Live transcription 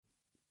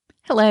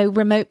Hello,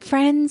 remote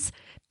friends.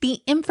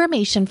 The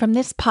information from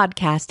this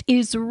podcast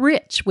is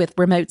rich with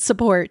remote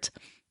support,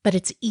 but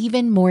it's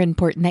even more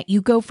important that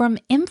you go from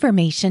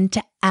information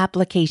to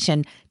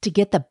application to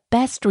get the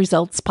best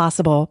results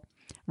possible.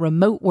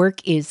 Remote work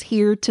is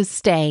here to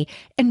stay,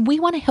 and we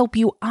want to help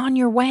you on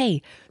your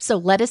way. So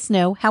let us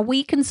know how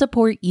we can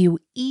support you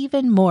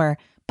even more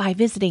by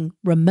visiting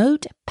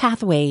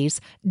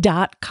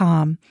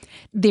remotepathways.com.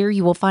 There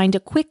you will find a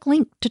quick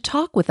link to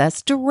talk with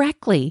us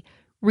directly.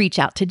 Reach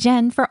out to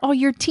Jen for all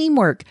your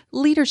teamwork,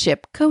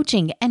 leadership,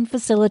 coaching, and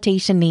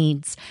facilitation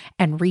needs.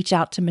 And reach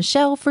out to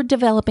Michelle for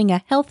developing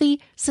a healthy,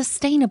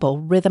 sustainable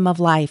rhythm of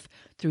life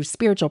through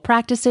spiritual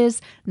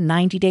practices,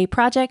 90-day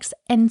projects,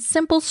 and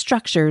simple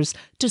structures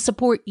to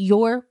support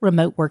your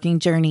remote working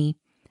journey.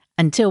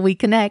 Until we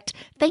connect,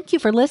 thank you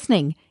for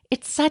listening.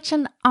 It's such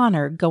an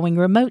honor going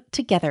remote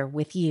together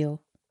with you.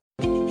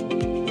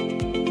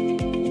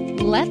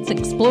 Let's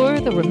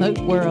explore the remote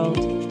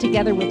world.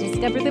 Together we'll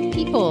discover the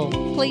people,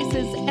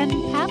 places, and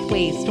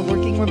pathways to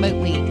working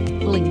remotely.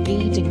 We'll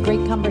engage in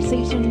great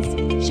conversations,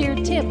 share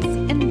tips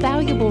and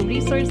valuable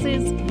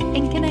resources,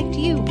 and connect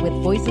you with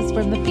voices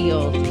from the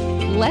field.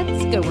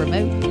 Let's go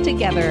remote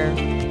together.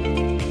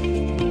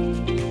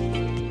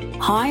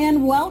 Hi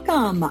and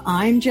welcome.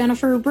 I'm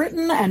Jennifer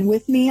Britton, and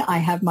with me I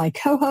have my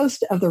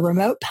co-host of the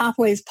Remote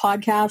Pathways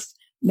podcast,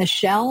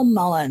 Michelle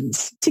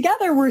Mullins.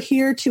 Together, we're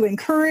here to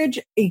encourage,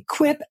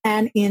 equip,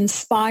 and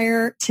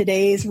inspire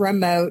today's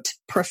remote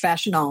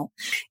professional.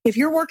 If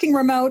you're working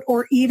remote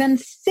or even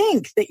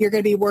think that you're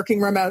going to be working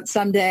remote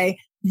someday,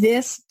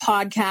 this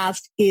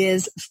podcast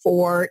is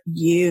for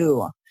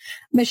you.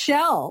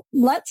 Michelle,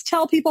 let's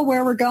tell people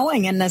where we're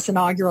going in this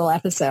inaugural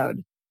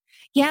episode.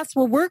 Yes,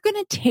 well, we're going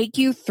to take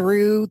you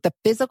through the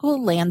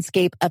physical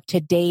landscape of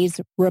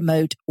today's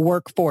remote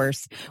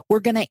workforce. We're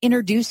going to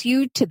introduce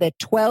you to the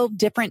 12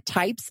 different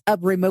types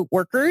of remote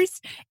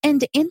workers.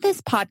 And in this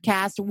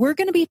podcast, we're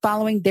going to be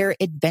following their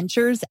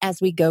adventures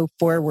as we go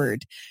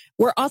forward.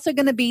 We're also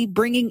going to be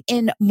bringing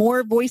in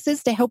more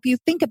voices to help you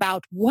think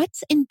about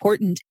what's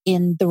important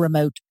in the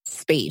remote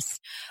space.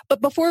 But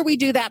before we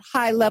do that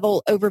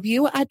high-level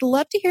overview, I'd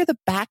love to hear the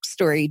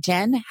backstory,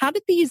 Jen. How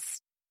did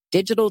these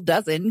Digital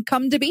Dozen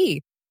come to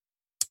be?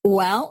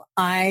 Well,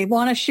 I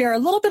want to share a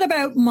little bit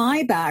about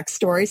my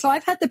backstory. So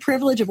I've had the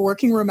privilege of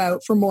working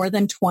remote for more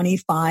than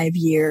 25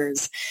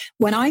 years.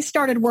 When I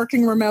started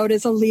working remote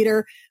as a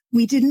leader,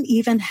 we didn't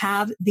even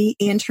have the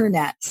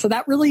internet. So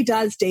that really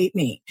does date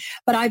me.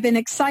 But I've been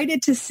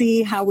excited to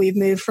see how we've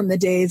moved from the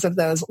days of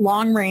those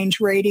long-range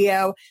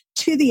radio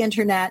to the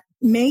internet,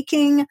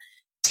 making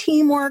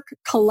teamwork,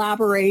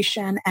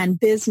 collaboration, and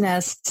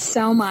business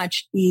so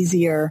much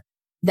easier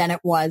than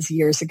it was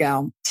years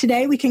ago.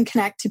 Today, we can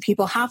connect to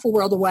people half a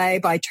world away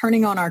by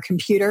turning on our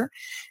computer.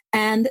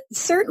 And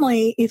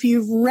certainly, if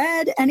you've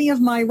read any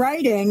of my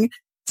writing,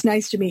 it's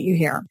nice to meet you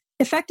here.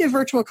 Effective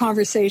Virtual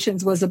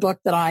Conversations was a book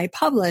that I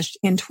published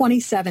in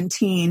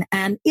 2017,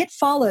 and it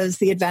follows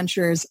the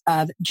adventures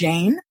of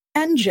Jane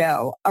and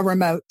Joe, a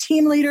remote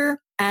team leader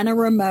and a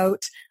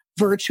remote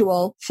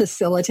virtual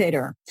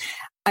facilitator.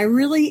 I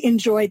really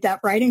enjoyed that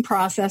writing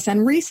process.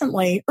 And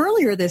recently,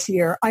 earlier this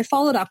year, I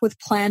followed up with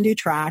Plan, Do,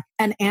 Track,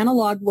 an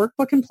analog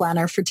workbook and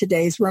planner for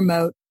today's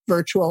remote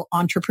virtual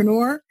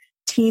entrepreneur,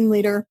 team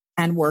leader,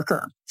 and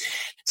worker.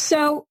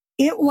 So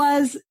it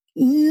was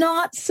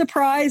not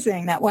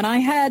surprising that when I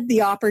had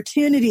the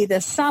opportunity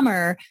this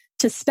summer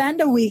to spend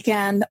a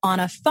weekend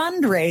on a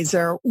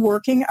fundraiser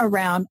working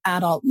around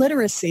adult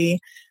literacy,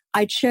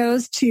 I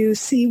chose to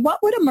see what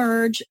would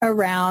emerge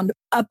around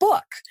a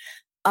book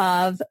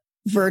of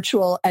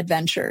virtual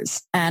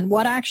adventures. And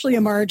what actually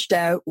emerged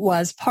out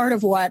was part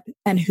of what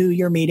and who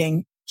you're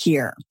meeting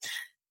here,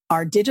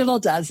 our Digital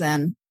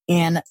Dozen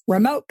in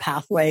Remote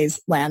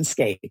Pathways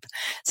landscape.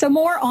 So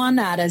more on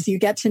that as you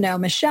get to know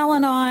Michelle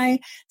and I.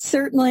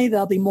 Certainly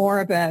there'll be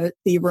more about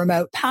the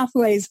Remote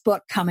Pathways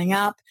book coming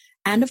up.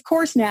 And of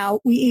course,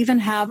 now we even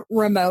have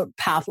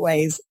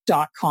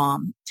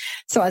remotepathways.com.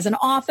 So as an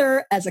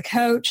author, as a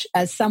coach,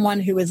 as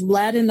someone who is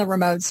led in the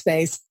remote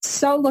space,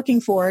 so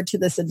looking forward to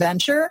this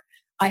adventure.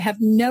 I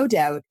have no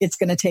doubt it's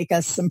going to take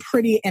us some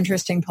pretty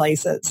interesting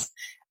places.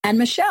 And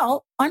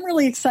Michelle, I'm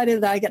really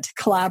excited that I get to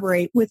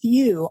collaborate with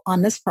you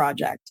on this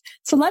project.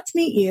 So let's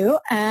meet you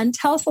and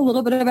tell us a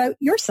little bit about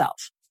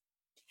yourself.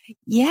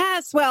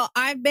 Yes. Well,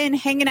 I've been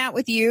hanging out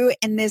with you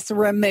in this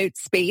remote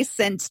space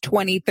since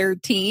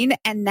 2013,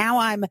 and now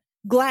I'm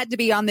glad to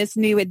be on this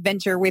new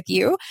adventure with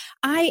you.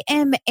 I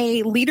am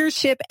a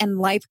leadership and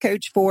life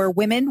coach for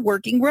women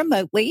working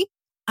remotely.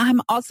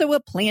 I'm also a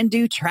Plan,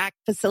 Do, Track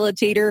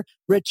facilitator,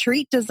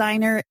 retreat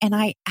designer, and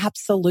I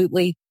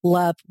absolutely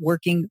love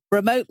working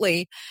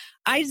remotely.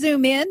 I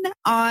zoom in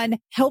on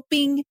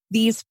helping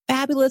these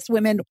fabulous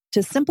women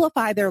to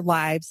simplify their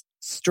lives,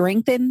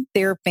 strengthen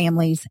their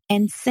families,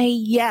 and say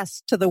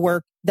yes to the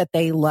work that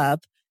they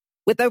love.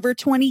 With over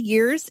 20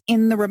 years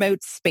in the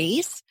remote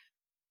space,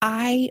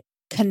 I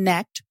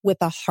connect with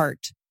a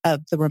heart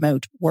of the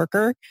remote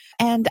worker.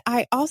 And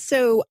I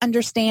also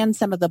understand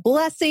some of the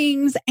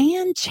blessings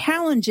and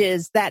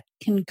challenges that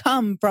can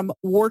come from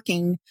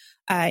working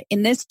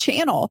in this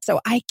channel. So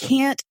I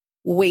can't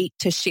wait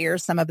to share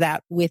some of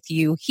that with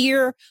you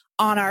here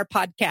on our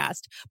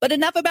podcast. But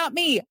enough about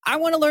me. I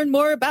want to learn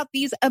more about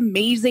these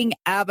amazing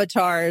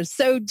avatars.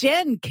 So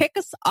Jen, kick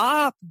us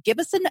off. Give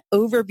us an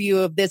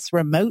overview of this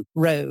remote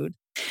road.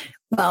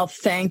 Well,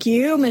 thank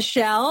you,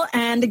 Michelle.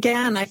 And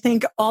again, I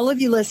think all of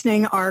you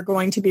listening are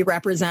going to be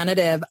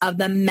representative of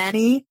the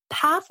many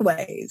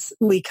pathways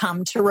we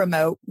come to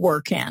remote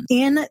work in.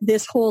 In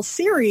this whole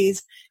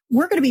series,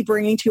 we're going to be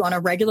bringing to you on a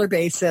regular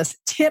basis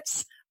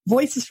tips,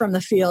 voices from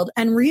the field,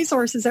 and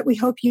resources that we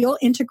hope you'll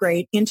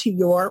integrate into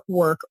your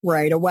work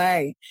right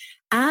away.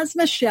 As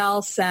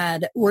Michelle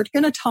said, we're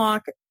going to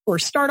talk or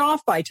start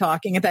off by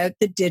talking about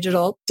the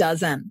digital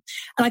dozen.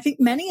 And I think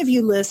many of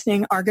you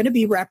listening are going to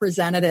be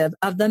representative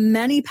of the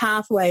many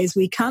pathways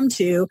we come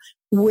to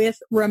with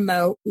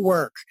remote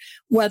work.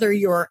 Whether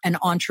you're an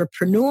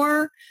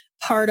entrepreneur,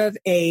 part of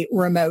a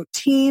remote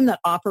team that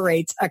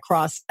operates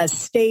across a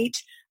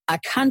state, a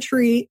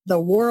country,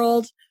 the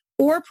world,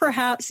 or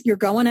perhaps you're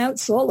going out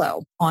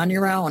solo on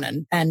your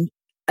own and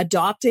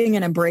adopting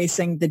and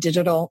embracing the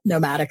digital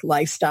nomadic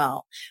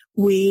lifestyle.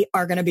 We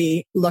are going to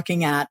be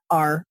looking at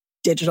our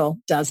digital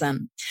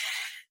dozen.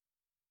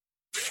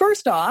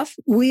 First off,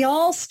 we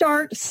all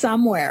start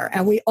somewhere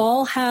and we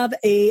all have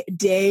a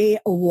day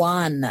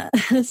one.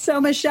 So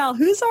Michelle,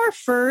 who's our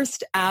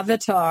first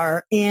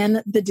avatar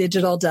in the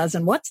digital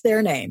dozen? What's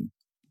their name?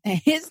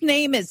 His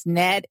name is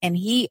Ned, and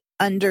he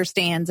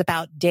understands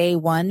about day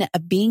one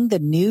of being the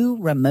new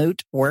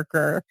remote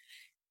worker.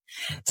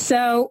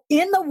 So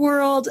in the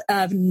world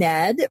of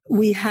Ned,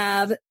 we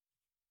have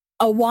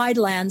a wide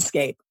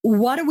landscape.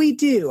 What do we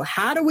do?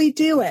 How do we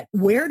do it?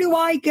 Where do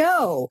I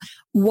go?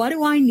 What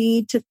do I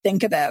need to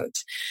think about?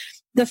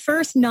 The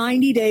first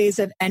 90 days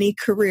of any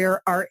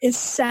career are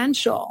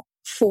essential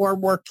for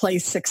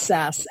workplace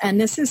success.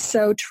 And this is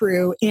so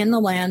true in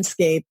the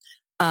landscape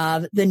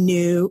of the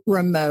new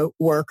remote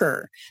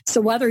worker.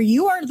 So whether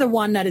you are the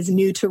one that is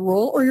new to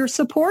role or you're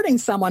supporting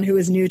someone who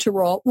is new to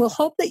role, we'll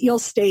hope that you'll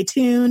stay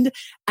tuned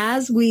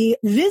as we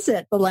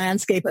visit the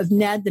landscape of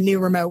Ned, the new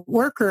remote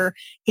worker,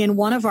 in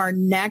one of our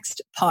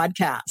next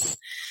podcasts.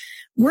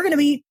 We're going to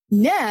meet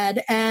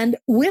Ned, and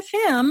with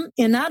him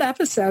in that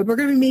episode, we're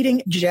going to be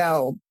meeting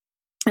Joe.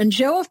 And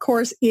Joe, of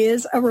course,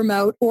 is a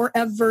remote or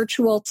a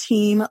virtual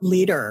team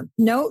leader.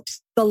 Note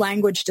the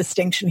language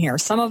distinction here.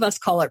 Some of us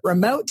call it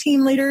remote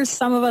team leaders.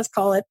 Some of us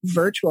call it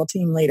virtual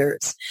team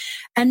leaders.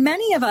 And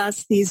many of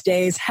us these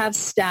days have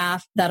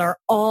staff that are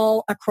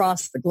all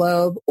across the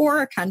globe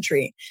or a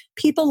country.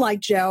 People like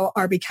Joe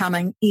are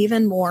becoming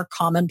even more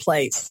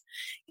commonplace.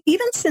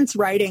 Even since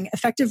writing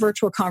Effective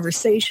Virtual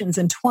Conversations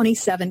in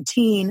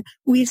 2017,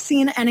 we've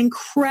seen an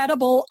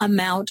incredible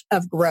amount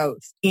of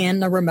growth in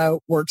the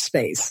remote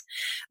workspace.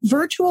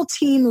 Virtual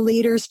team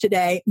leaders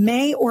today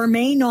may or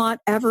may not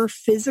ever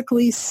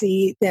physically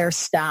see their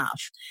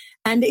staff.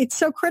 And it's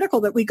so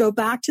critical that we go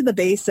back to the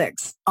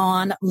basics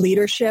on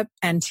leadership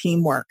and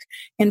teamwork.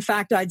 In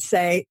fact, I'd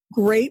say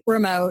great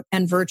remote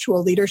and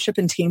virtual leadership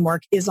and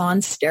teamwork is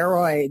on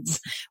steroids.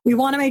 We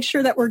want to make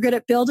sure that we're good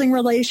at building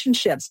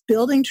relationships,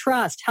 building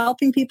trust,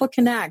 helping people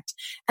connect,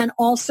 and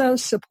also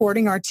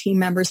supporting our team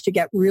members to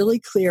get really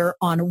clear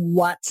on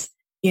what's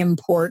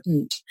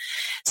important.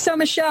 So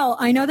Michelle,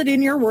 I know that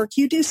in your work,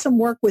 you do some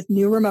work with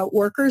new remote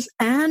workers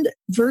and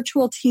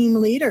virtual team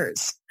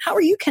leaders. How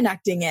are you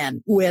connecting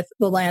in with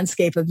the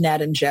landscape of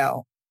Ned and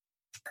Joe?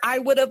 I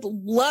would have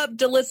loved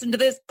to listen to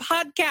this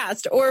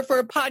podcast, or for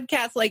a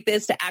podcast like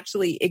this to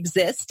actually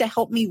exist to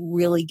help me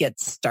really get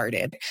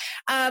started.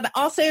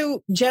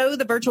 Also, Joe,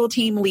 the virtual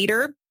team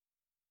leader,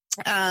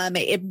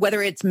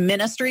 whether it's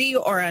ministry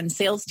or on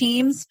sales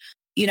teams,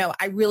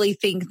 I really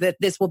think that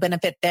this will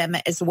benefit them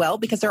as well,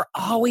 because they're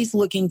always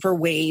looking for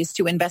ways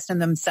to invest in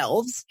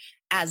themselves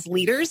as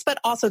leaders, but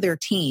also their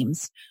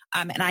teams.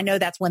 And I know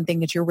that's one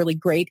thing that you're really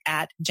great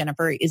at,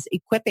 Jennifer, is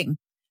equipping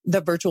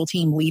the virtual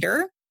team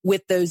leader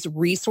with those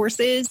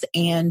resources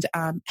and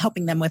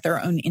helping them with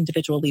their own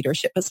individual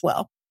leadership as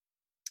well.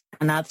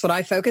 And that's what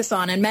I focus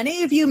on. And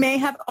many of you may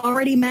have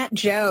already met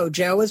Joe.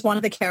 Joe was one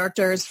of the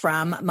characters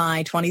from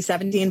my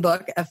 2017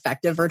 book,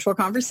 Effective Virtual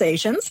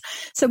Conversations.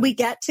 So we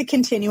get to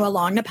continue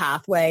along the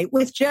pathway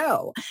with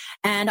Joe.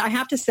 And I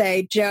have to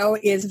say, Joe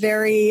is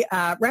very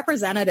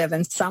representative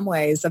in some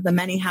ways of the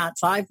many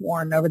hats I've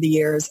worn over the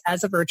years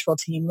as a virtual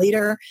team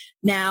leader.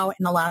 Now,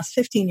 in the last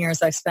 15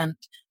 years, I've spent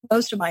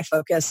most of my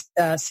focus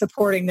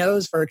supporting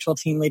those virtual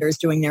team leaders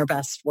doing their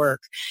best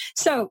work.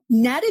 So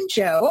Ned and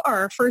Joe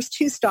are our first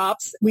two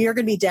stops. We are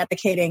going to be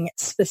dedicating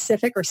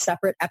specific or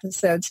separate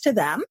episodes to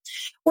them.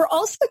 We're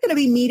also going to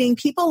be meeting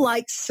people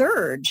like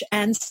Serge,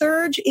 and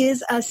Serge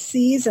is a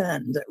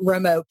seasoned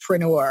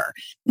remotepreneur.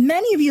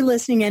 Many of you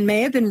listening in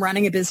may have been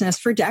running a business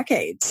for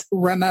decades,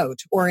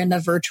 remote or in the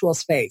virtual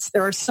space.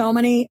 There are so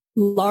many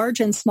large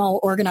and small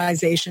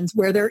organizations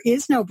where there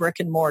is no brick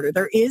and mortar,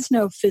 there is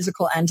no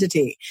physical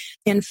entity.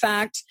 In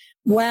fact,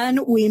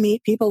 when we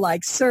meet people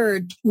like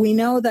Serge, we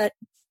know that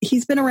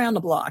he's been around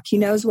the block. He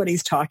knows what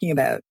he's talking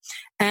about.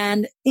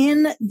 And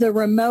in the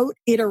remote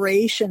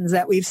iterations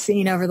that we've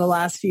seen over the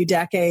last few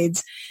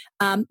decades,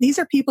 these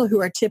are people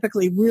who are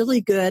typically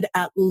really good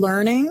at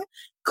learning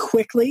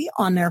quickly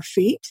on their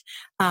feet.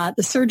 The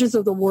Serges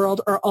of the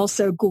world are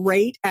also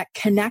great at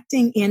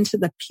connecting into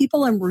the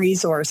people and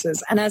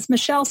resources. And as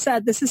Michelle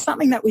said, this is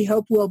something that we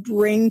hope we'll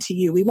bring to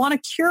you. We want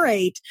to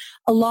curate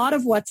a lot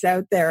of what's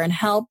out there and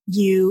help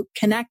you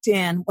connect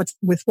in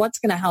with what's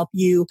going to help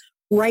you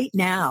right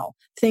now,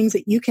 things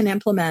that you can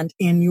implement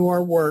in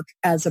your work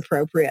as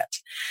appropriate.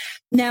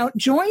 Now,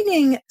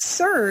 joining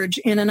Serge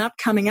in an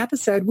upcoming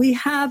episode, we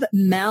have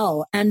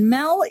Mel, and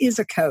Mel is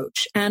a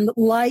coach. And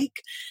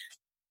like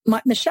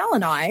Michelle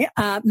and I,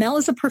 Mel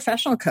is a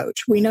professional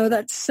coach. We know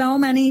that so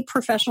many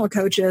professional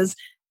coaches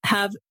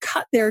have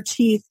cut their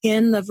teeth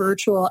in the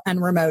virtual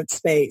and remote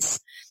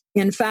space.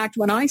 In fact,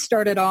 when I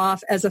started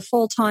off as a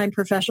full-time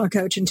professional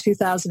coach in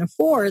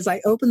 2004, as I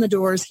opened the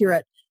doors here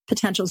at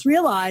Potentials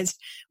Realized,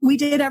 we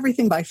did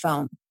everything by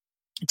phone.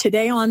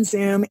 Today on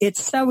Zoom,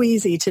 it's so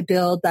easy to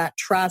build that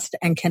trust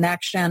and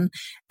connection,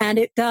 and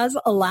it does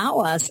allow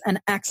us an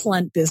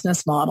excellent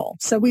business model.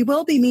 So we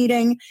will be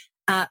meeting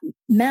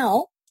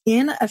Mel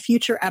in a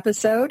future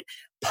episode,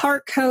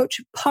 part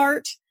coach,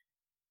 part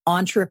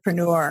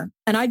entrepreneur.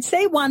 And I'd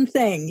say one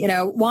thing,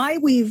 why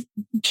we've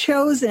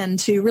chosen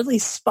to really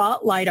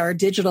spotlight our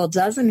digital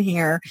dozen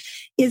here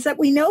is that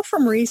we know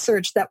from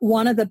research that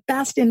one of the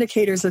best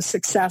indicators of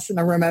success in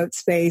the remote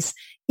space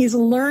is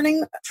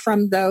learning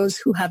from those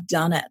who have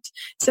done it.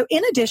 So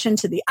in addition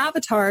to the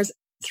avatars,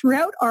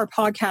 throughout our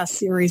podcast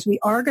series, we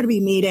are going to be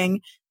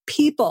meeting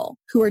people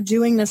who are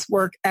doing this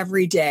work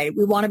every day.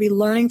 We want to be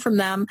learning from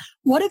them.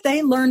 What have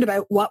they learned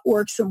about what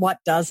works and what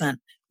doesn't?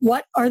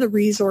 What are the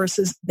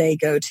resources they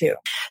go to?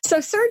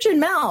 So Serge and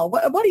Mel,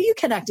 what are you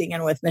connecting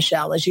in with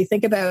Michelle as you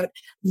think about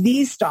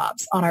these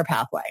stops on our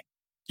pathway?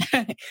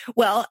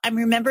 Well, I'm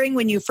remembering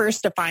when you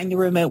first defined the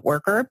remote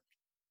worker,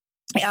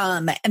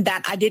 and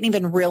that I didn't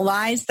even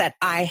realize that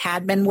I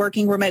had been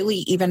working remotely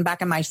even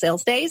back in my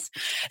sales days.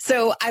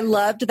 So I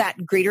loved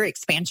that greater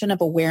expansion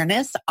of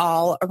awareness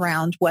all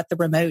around what the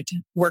remote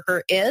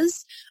worker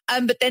is.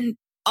 But then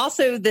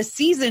also the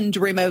seasoned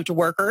remote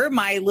worker,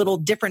 my little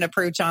different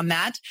approach on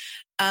that,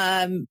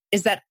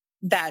 is that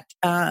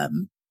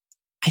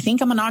I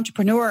think I'm an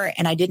entrepreneur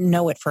and I didn't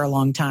know it for a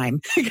long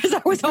time because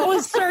I was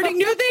always starting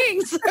new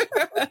things.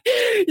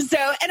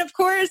 And of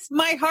course,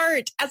 my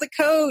heart as a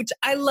coach,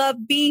 I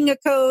love being a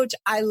coach.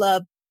 I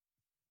love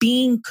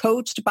being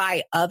coached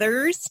by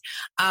others.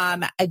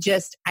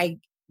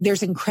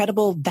 There's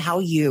incredible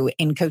value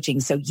in coaching.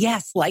 So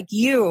yes, like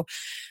you,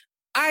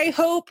 I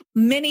hope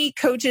many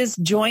coaches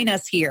join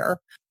us here.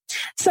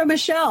 So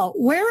Michelle,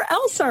 where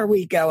else are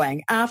we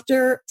going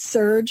after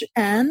Serge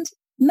and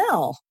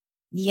Mel?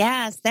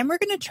 Yes, then we're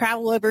going to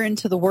travel over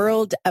into the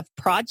world of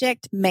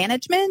project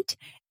management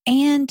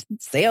and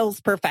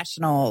sales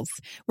professionals.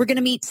 We're going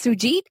to meet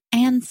Sujit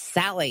and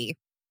Sally.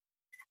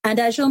 And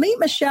as you'll meet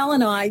Michelle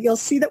and I, you'll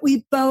see that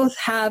we both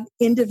have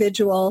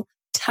individual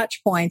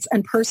touch points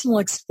and personal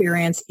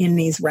experience in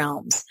these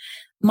realms.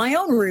 My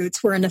own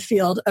roots were in the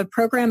field of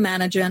program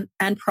management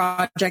and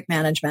project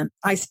management.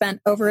 I spent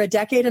over a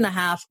decade and a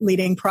half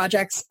leading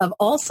projects of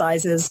all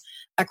sizes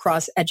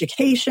across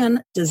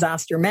education,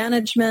 disaster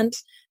management,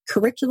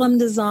 curriculum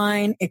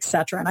design,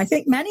 etc. And I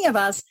think many of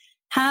us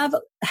have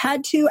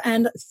had to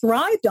and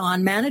thrived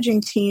on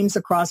managing teams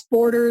across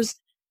borders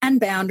and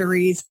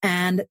boundaries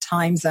and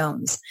time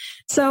zones.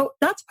 So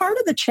that's part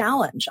of the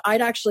challenge.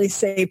 I'd actually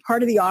say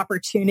part of the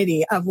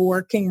opportunity of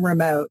working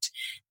remote.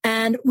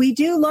 And we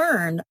do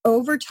learn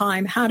over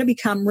time how to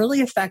become really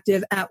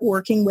effective at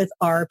working with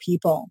our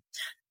people.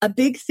 A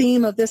big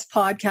theme of this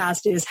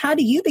podcast is how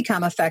do you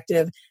become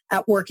effective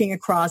at working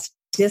across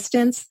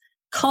distance,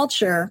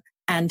 culture,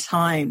 and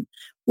time?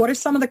 What are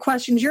some of the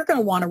questions you're going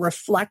to want to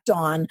reflect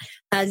on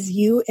as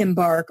you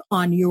embark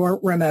on your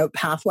remote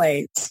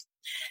pathways?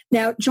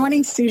 Now,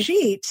 joining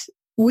Sujit,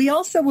 we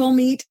also will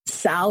meet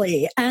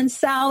Sally. And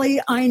Sally,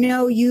 I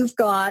know you've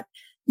got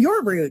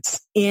your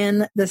roots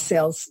in the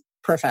sales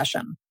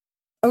profession.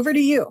 Over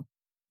to you.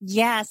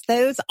 Yes,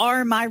 those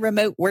are my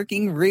remote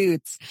working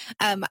roots.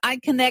 I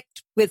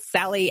connect with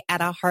Sally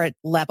at a heart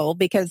level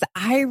because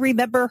I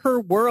remember her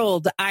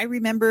world. I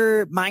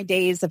remember my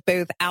days of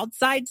both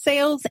outside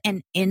sales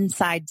and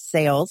inside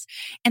sales.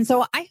 And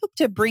so I hope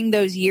to bring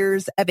those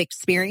years of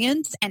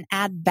experience and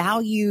add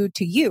value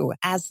to you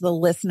as the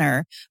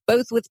listener,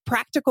 both with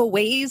practical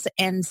ways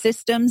and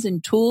systems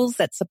and tools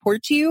that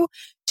support you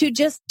to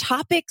just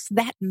topics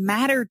that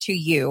matter to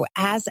you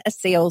as a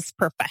sales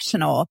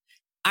professional.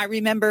 I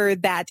remember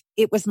that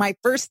it was my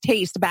first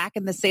taste back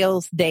in the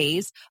sales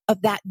days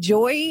of that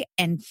joy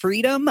and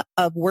freedom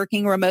of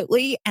working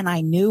remotely, and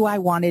I knew I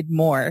wanted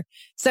more.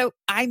 So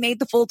I made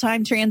the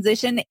full-time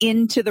transition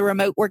into the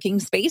remote working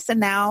space, and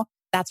now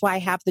That's why I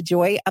have the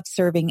joy of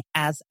serving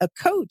as a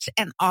coach.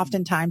 And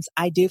oftentimes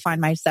I do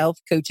find myself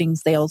coaching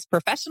sales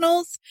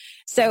professionals.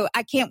 So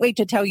I can't wait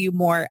to tell you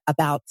more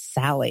about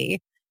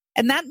Sally.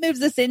 And that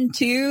moves us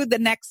into the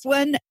next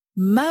one,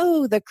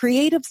 Mo, the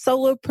creative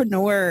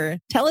solopreneur.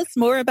 Tell us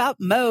more about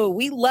Mo.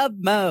 We love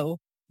Mo.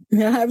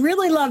 Yeah, I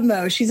really love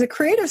Mo. She's a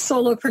creative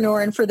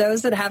solopreneur. And for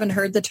those that haven't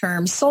heard the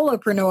term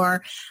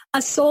solopreneur, a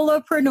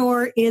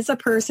solopreneur is a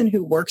person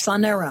who works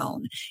on their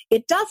own.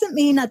 It doesn't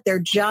mean that they're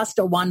just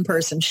a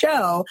one-person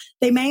show.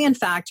 They may, in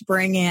fact,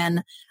 bring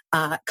in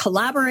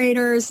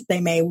collaborators.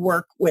 They may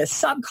work with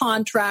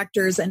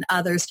subcontractors and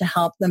others to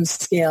help them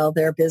scale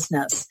their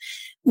business.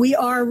 We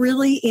are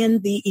really in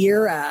the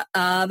era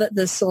of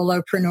the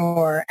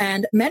solopreneur.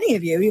 And many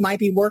of you might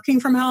be working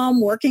from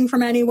home, working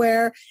from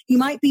anywhere. You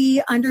might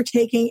be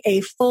undertaking a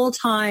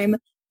full-time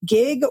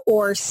gig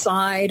or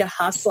side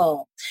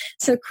hustle.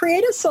 So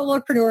creative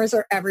solopreneurs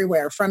are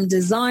everywhere, from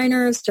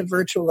designers to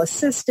virtual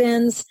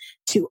assistants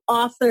to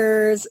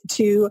authors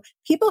to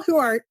people who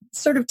are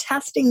sort of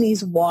testing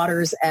these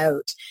waters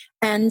out.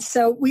 And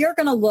so we are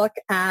going to look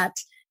at,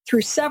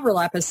 through several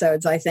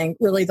episodes, I think,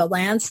 really the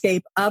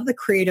landscape of the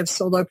creative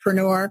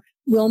solopreneur.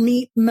 We'll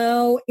meet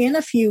Mo in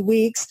a few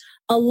weeks,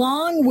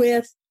 along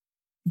with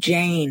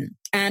Jane.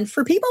 And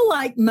for people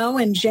like Mo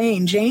and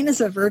Jane is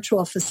a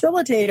virtual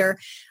facilitator.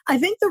 I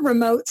think the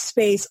remote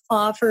space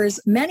offers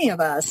many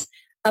of us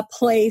a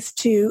place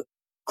to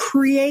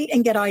create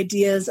and get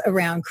ideas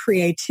around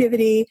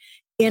creativity,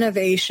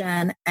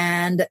 innovation,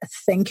 and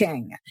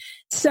thinking.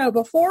 So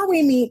before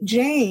we meet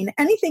Jane,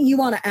 anything you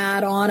want to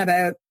add on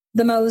about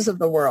the Mo's of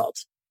the world?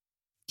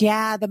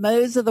 Yeah, the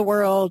Mo's of the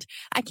world.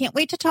 I can't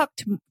wait to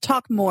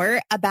talk more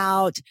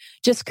about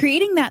just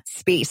creating that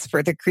space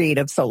for the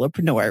creative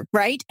solopreneur,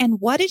 right? And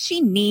what does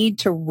she need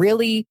to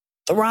really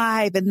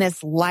thrive in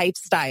this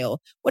lifestyle?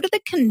 What are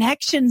the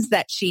connections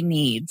that she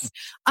needs?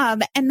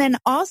 And then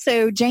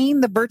also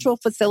Jane, the virtual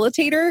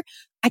facilitator,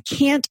 I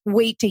can't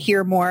wait to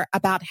hear more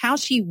about how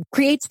she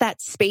creates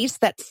that space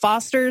that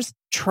fosters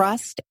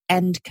trust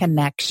and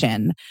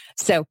connection.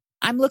 So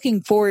I'm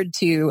looking forward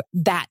to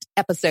that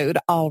episode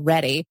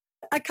already.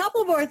 A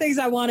couple more things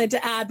I wanted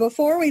to add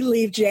before we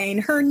leave Jane.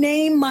 Her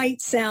name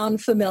might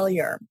sound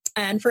familiar.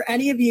 And for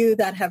any of you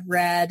that have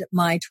read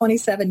my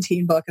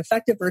 2017 book,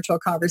 Effective Virtual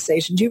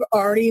Conversations, you've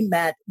already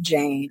met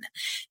Jane.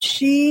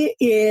 She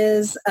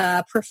is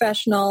a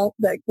professional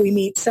that we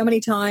meet so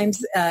many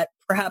times,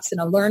 perhaps in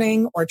a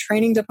learning or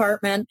training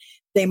department.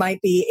 They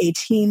might be a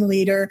team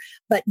leader,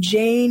 but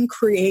Jane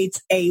creates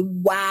a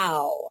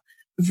wow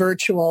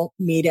virtual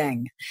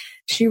meeting.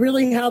 She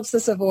really helps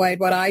us avoid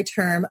what I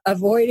term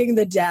avoiding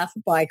the death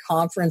by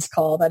conference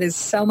call. That is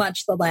so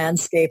much the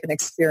landscape and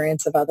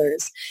experience of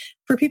others.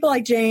 For people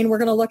like Jane, we're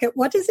going to look at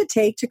what does it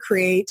take to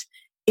create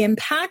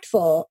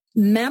impactful,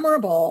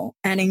 memorable,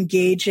 and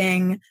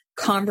engaging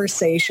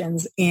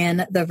conversations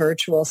in the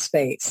virtual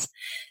space.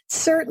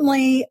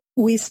 Certainly,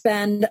 we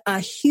spend a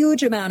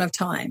huge amount of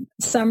time.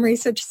 Some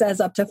research says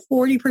up to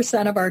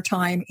 40% of our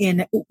time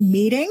in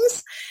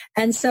meetings.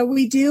 And so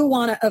we do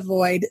want to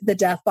avoid the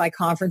death by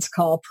conference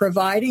call,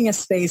 providing a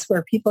space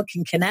where people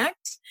can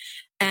connect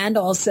and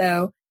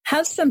also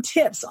have some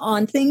tips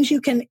on things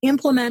you can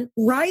implement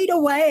right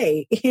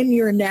away in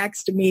your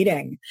next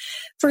meeting.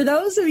 For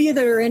those of you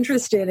that are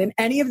interested in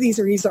any of these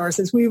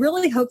resources, we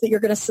really hope that you're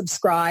going to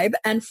subscribe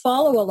and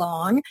follow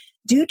along.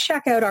 Do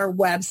check out our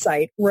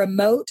website,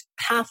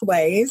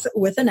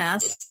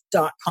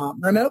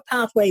 remotepathways.com,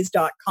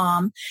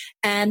 remotepathways.com.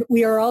 And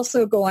we are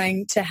also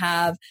going to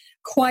have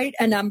quite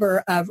a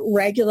number of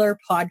regular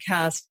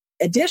podcast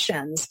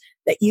editions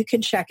that you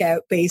can check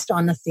out based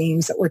on the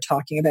themes that we're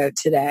talking about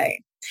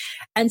today.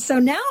 And so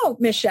now,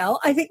 Michelle,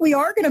 I think we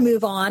are going to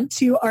move on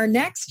to our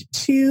next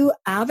two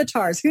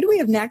avatars. Who do we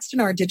have next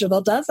in our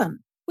digital dozen?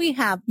 We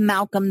have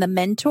Malcolm the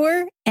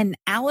Mentor and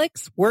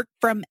Alex Work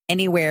From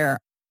Anywhere,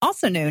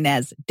 also known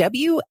as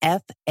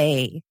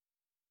WFA.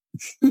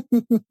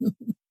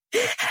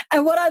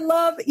 And what I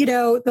love,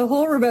 the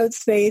whole remote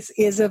space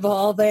is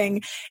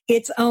evolving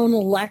its own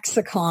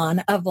lexicon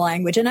of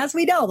language. And as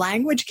we know,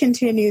 language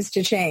continues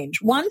to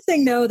change. One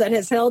thing, though, that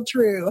has held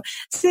true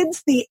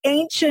since the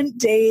ancient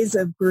days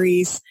of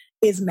Greece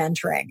is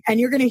mentoring. And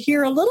you're going to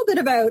hear a little bit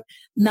about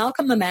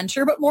Malcolm the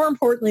Mentor, but more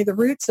importantly, the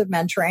roots of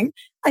mentoring.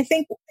 I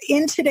think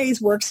in today's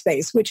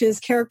workspace, which is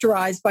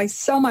characterized by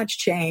so much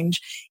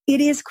change, it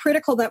is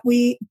critical that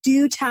we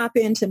do tap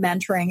into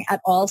mentoring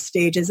at all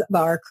stages of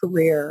our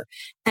career.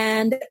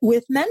 And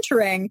with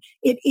mentoring,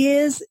 it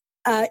is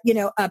a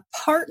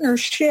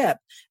partnership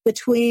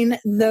between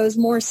those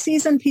more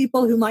seasoned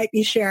people who might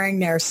be sharing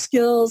their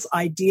skills,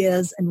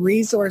 ideas, and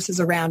resources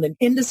around an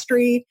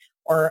industry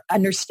or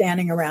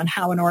understanding around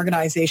how an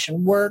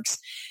organization works.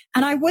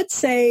 And I would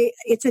say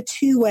it's a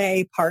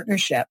two-way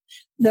partnership.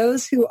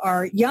 Those who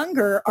are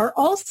younger are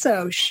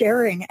also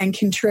sharing and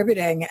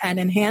contributing and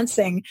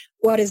enhancing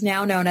what is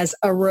now known as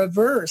a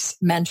reverse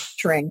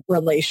mentoring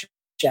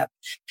relationship.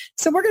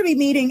 So we're going to be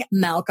meeting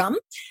Malcolm.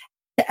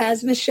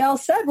 As Michelle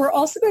said, we're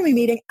also going to be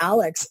meeting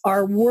Alex,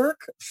 our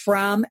work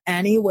from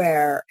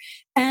anywhere.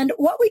 And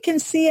what we can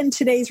see in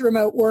today's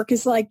remote work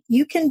is like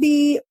you can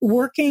be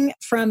working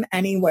from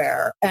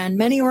anywhere. And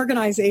many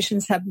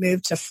organizations have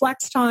moved to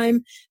flex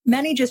time.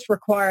 Many just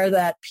require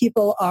that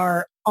people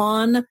are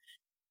on,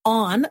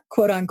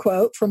 quote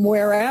unquote, from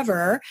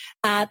wherever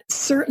at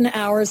certain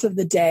hours of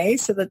the day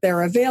so that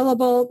they're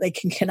available. They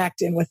can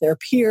connect in with their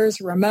peers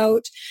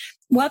remote.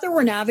 Whether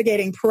we're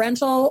navigating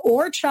parental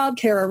or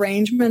childcare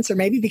arrangements, or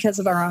maybe because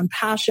of our own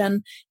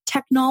passion,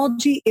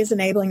 technology is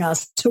enabling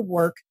us to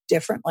work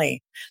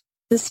differently.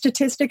 The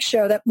statistics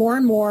show that more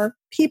and more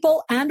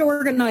people and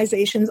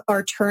organizations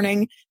are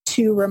turning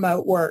to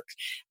remote work.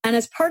 And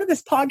as part of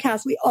this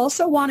podcast, we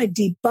also want to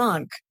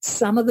debunk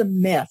some of the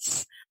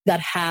myths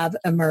that have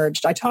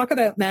emerged. I talk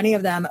about many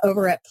of them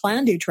over at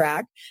Plan Do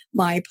Track,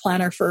 my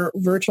planner for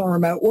virtual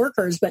remote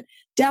workers, but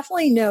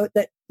definitely note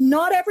that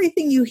not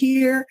everything you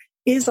hear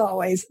is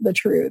always the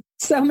truth.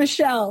 So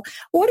Michelle,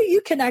 what are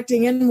you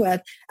connecting in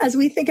with as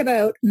we think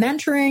about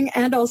mentoring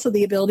and also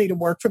the ability to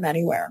work from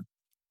anywhere?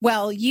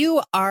 Well,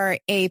 you are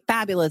a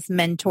fabulous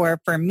mentor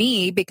for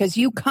me because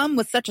you come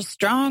with such a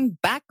strong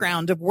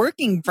background of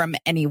working from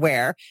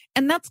anywhere.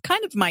 And that's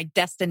kind of my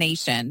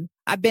destination.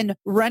 I've been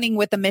running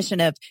with the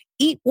mission of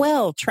eat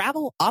well,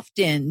 travel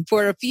often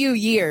for a few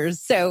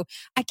years. So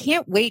I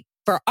can't wait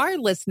for our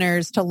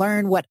listeners to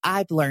learn what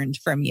I've learned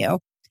from you.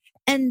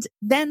 And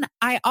then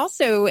I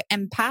also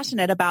am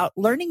passionate about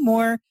learning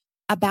more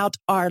about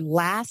our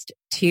last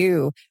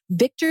two,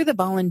 Victor the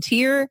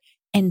volunteer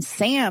and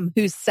Sam,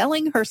 who's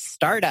selling her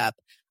startup.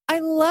 I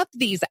love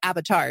these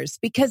avatars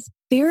because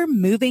they're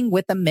moving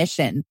with a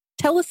mission.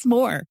 Tell us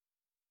more.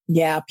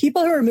 Yeah,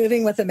 people who are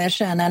moving with a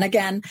mission. And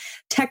again,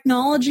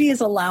 technology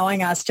is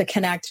allowing us to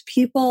connect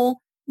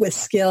people with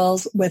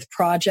skills, with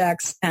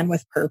projects, and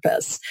with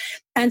purpose.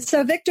 And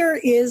so Victor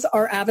is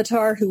our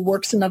avatar who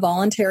works in the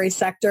voluntary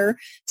sector.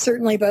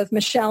 Certainly both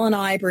Michelle and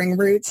I bring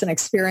roots and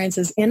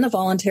experiences in the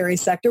voluntary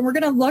sector. We're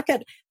going to look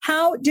at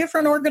how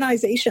different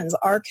organizations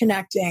are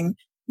connecting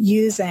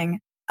using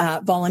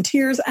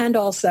volunteers and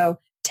also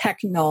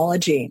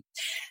technology.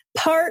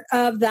 Part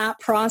of that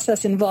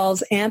process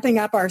involves amping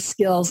up our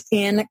skills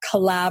in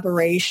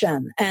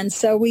collaboration. And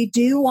so we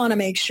do want to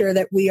make sure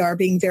that we are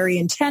being very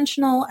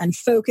intentional and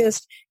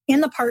focused in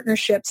the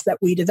partnerships that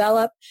we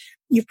develop.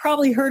 You've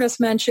probably heard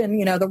us mention,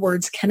 the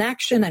words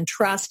connection and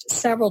trust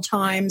several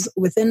times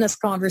within this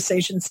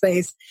conversation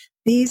space.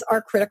 These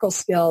are critical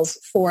skills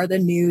for the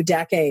new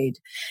decade.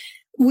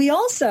 We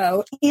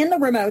also, in the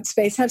remote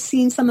space, have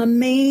seen some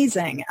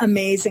amazing,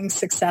 amazing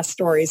success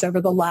stories over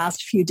the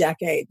last few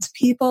decades.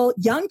 People,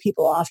 young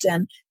people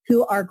often,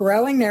 who are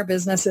growing their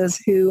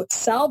businesses, who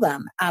sell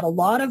them at a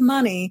lot of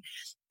money,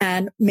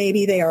 and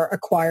maybe they are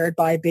acquired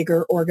by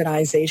bigger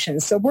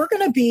organizations. So we're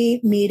going to be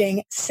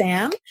meeting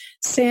Sam.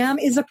 Sam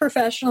is a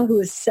professional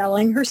who is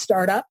selling her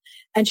startup,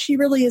 and she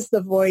really is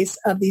the voice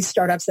of these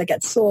startups that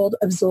get sold,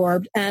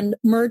 absorbed, and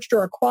merged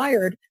or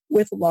acquired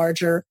with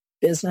larger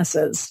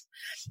businesses.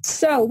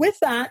 So with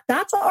that,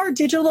 that's our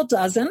digital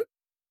dozen.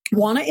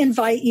 Want to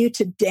invite you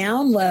to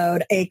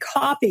download a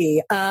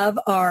copy of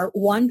our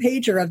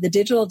one-pager of the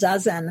digital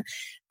dozen.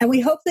 And we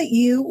hope that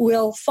you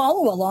will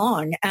follow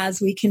along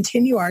as we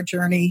continue our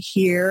journey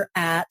here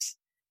at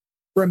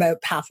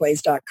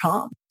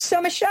remotepathways.com.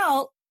 So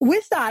Michelle,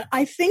 with that,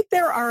 I think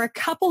there are a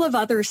couple of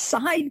other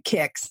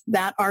sidekicks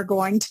that are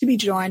going to be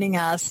joining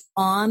us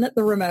on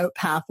the Remote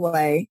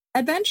Pathway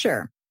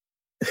adventure.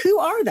 Who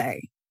are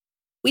they?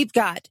 We've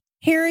got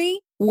Harry,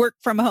 work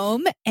from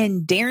home,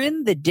 and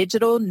Darren, the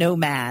digital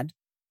nomad.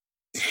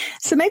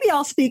 So maybe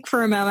I'll speak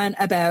for a moment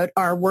about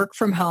our work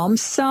from home.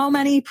 So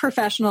many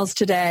professionals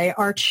today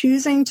are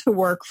choosing to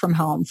work from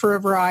home for a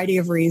variety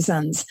of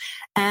reasons.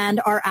 And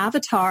our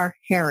avatar,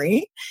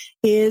 Harry,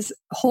 is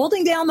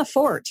holding down the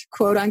fort,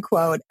 quote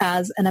unquote,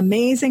 as an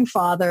amazing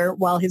father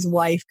while his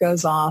wife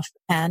goes off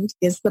and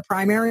is the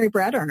primary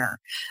bread earner.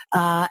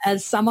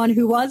 As someone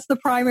who was the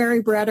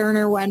primary bread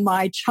earner when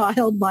my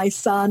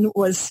son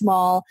was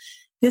small,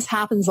 this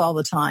happens all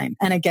the time.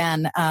 And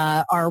again,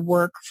 our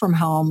work from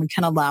home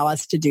can allow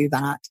us to do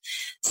that.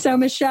 So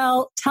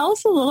Michelle, tell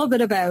us a little bit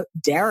about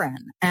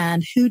Darren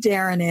and who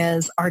Darren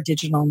is, our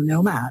digital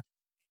nomad.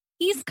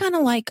 He's kind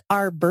of like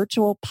our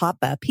virtual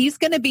pop-up. He's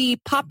going to be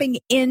popping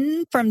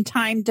in from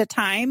time to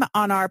time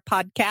on our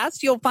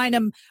podcast. You'll find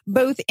him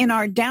both in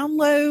our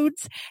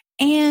downloads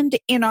and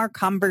in our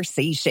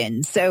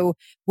conversation. So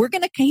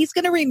he's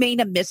going to remain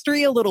a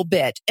mystery a little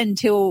bit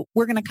until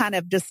we're going to kind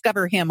of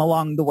discover him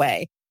along the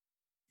way.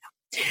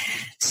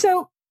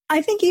 So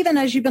I think even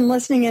as you've been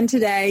listening in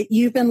today,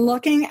 you've been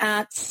looking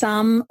at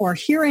some or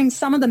hearing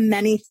some of the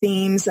many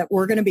themes that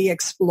we're going to be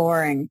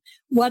exploring,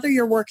 whether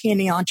you're working in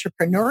the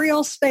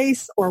entrepreneurial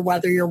space or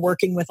whether you're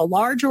working with a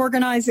large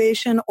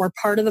organization or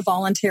part of the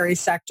voluntary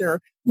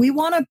sector. We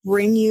want to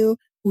bring you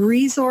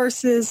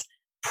resources,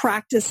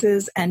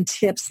 practices, and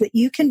tips that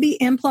you can be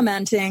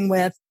implementing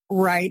with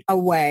right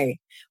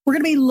away. We're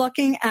going to be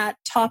looking at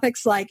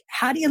topics like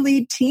how do you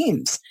lead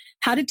teams?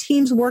 How do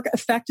teams work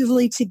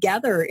effectively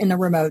together in the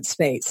remote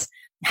space?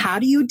 How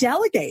do you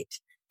delegate?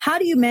 How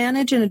do you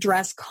manage and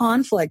address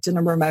conflict in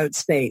a remote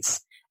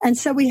space? And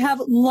so we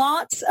have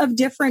lots of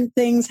different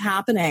things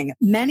happening.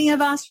 Many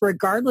of us,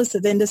 regardless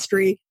of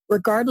industry,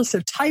 regardless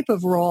of type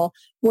of role,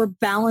 we're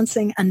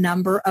balancing a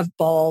number of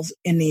balls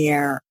in the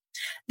air.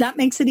 That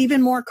makes it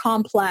even more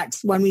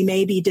complex when we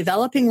may be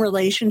developing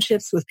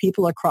relationships with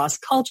people across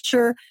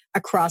culture,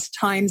 across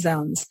time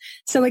zones.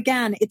 So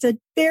again, it's a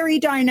very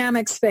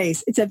dynamic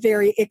space. It's a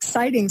very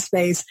exciting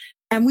space.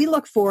 And we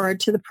look forward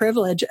to the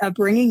privilege of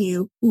bringing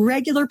you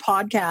regular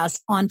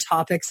podcasts on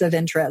topics of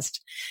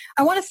interest.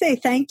 I want to say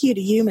thank you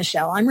to you,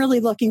 Michelle. I'm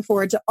really looking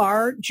forward to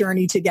our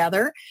journey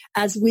together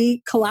as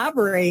we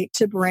collaborate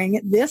to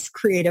bring this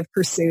creative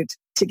pursuit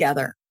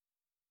together.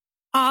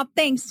 Oh,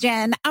 thanks,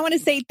 Jen. I want to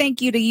say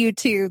thank you to you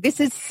too. This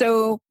is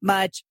so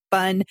much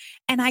fun.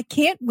 And I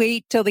can't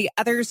wait till the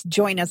others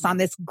join us on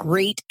this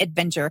great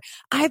adventure.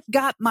 I've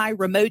got my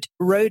remote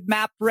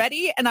roadmap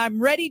ready and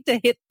I'm ready to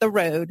hit the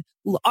road.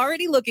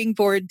 Already looking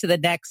forward to the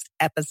next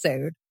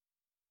episode.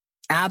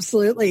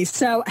 Absolutely.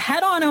 So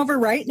head on over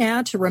right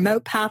now to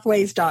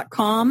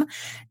remotepathways.com,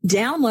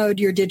 download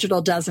your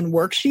Digital Dozen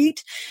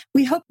worksheet.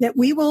 We hope that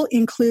we will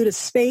include a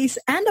space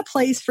and a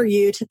place for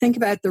you to think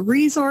about the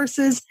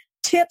resources,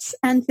 tips,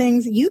 and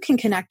things you can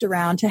connect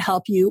around to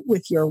help you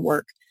with your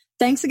work.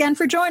 Thanks again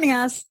for joining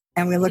us,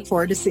 and we look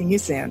forward to seeing you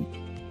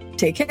soon.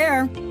 Take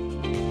care.